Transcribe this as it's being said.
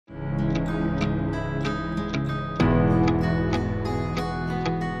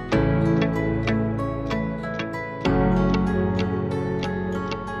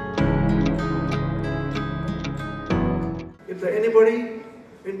anybody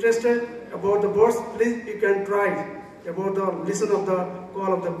interested about the birds, please you can try about the listen of the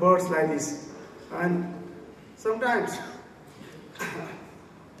call of the birds like this. And sometimes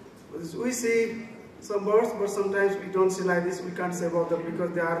we see some birds, but sometimes we don't see like this. We can't say about them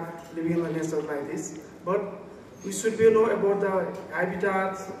because they are living in the nature like this. But we should be know about the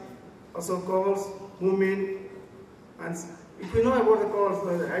habitats, also calls, movement, and if we know about the calls,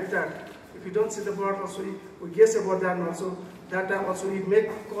 the habitat, if you don't see the bird, also we guess about that, and also that time also we make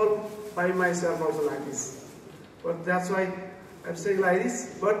call by myself also like this. But that's why I'm saying like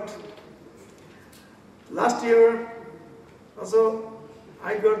this. But last year also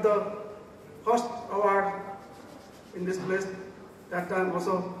I got the first award in this place. That time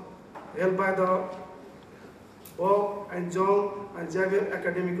also held by the Bob and Jang and Javier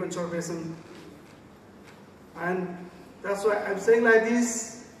Academic Conservation. And that's why I'm saying like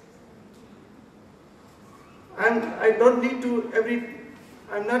this. And I don't need to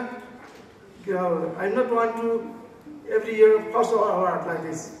I'm not want to every year first award like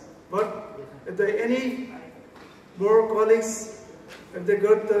this. But if there are any more colleagues, if they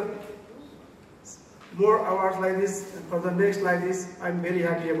got the more awards like this for the next like this, I'm very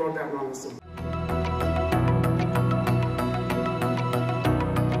happy about that one also.